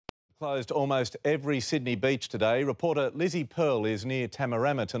Closed almost every Sydney beach today. Reporter Lizzie Pearl is near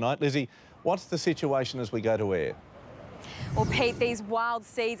Tamarama tonight. Lizzie, what's the situation as we go to air? Well, Pete, these wild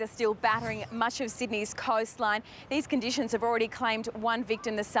seas are still battering much of Sydney's coastline. These conditions have already claimed one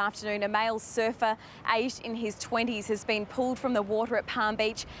victim this afternoon. A male surfer aged in his 20s has been pulled from the water at Palm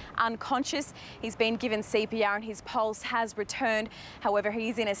Beach unconscious. He's been given CPR and his pulse has returned. However,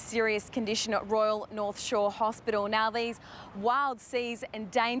 he's in a serious condition at Royal North Shore Hospital. Now, these wild seas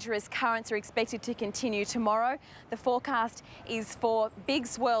and dangerous currents are expected to continue tomorrow. The forecast is for big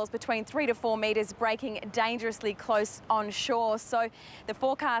swells between 3 to 4 metres breaking dangerously close on shore. So the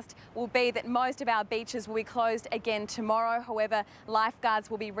forecast will be that most of our beaches will be closed again tomorrow. However, lifeguards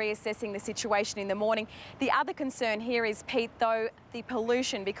will be reassessing the situation in the morning. The other concern here is, Pete, though, the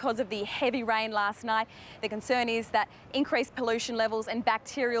pollution because of the heavy rain last night. The concern is that increased pollution levels and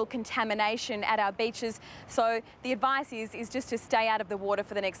bacterial contamination at our beaches. So the advice is just to stay out of the water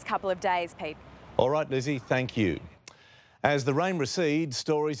for the next couple of days, Pete. All right, Lizzie, thank you. As the rain recedes,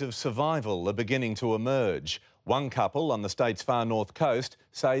 stories of survival are beginning to emerge. One couple on the state's far north coast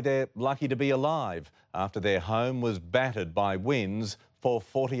say they're lucky to be alive after their home was battered by winds for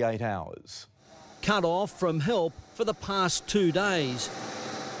 48 hours. Cut off from help for the past 2 days.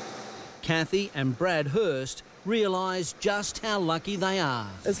 Kathy and Brad Hurst realise just how lucky they are.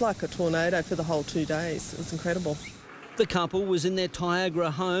 It's like a tornado for the whole 2 days. It was incredible. The couple was in their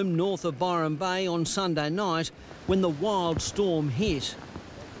Tyagra home north of Byron Bay on Sunday night when the wild storm hit.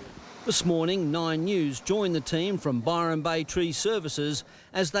 This morning, 9 News joined the team from Byron Bay Tree Services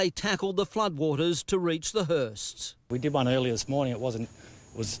as they tackled the floodwaters to reach the Hursts. We did one earlier this morning. It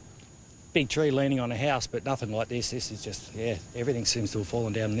was big tree leaning on a house, but nothing like this. This is just, everything seems to have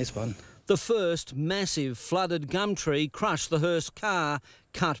fallen down in this one. The first massive flooded gum tree crushed the Hurst car,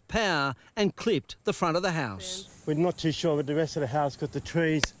 cut power and clipped the front of the house. We're not too sure with the rest of the house because the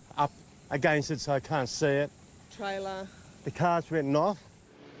tree's up against it so I can't see it. Trailer. The car's written off.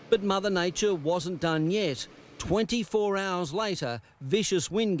 But Mother Nature wasn't done yet. 24 hours later, vicious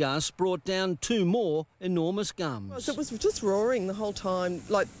wind gusts brought down 2 more enormous gums. It was just roaring the whole time.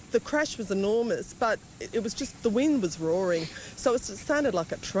 Like, the crash was enormous, but it was just the wind was roaring. So it sounded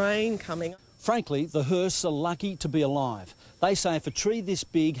like a train coming. Frankly, the Hursts are lucky to be alive. They say if a tree this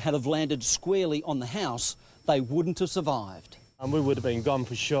big had have landed squarely on the house, they wouldn't have survived. And we would have been gone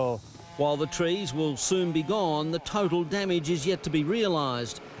for sure. While the trees will soon be gone, the total damage is yet to be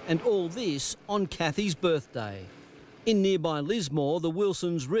realised. And all this on Kathy's birthday. In nearby Lismore, the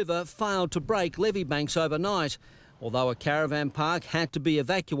Wilsons River failed to break levee banks overnight. Although a caravan park had to be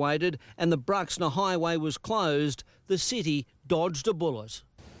evacuated and the Bruxner Highway was closed, the city dodged a bullet.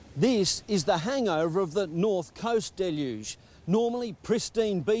 This is the hangover of the North Coast deluge. Normally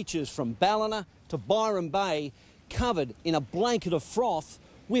pristine beaches from Ballina to Byron Bay, covered in a blanket of froth,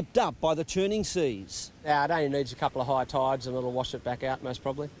 whipped up by the churning seas. Yeah, it only needs a couple of high tides and it'll wash it back out most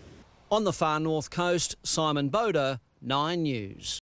probably. On the far north coast, Simon Boda, 9 News.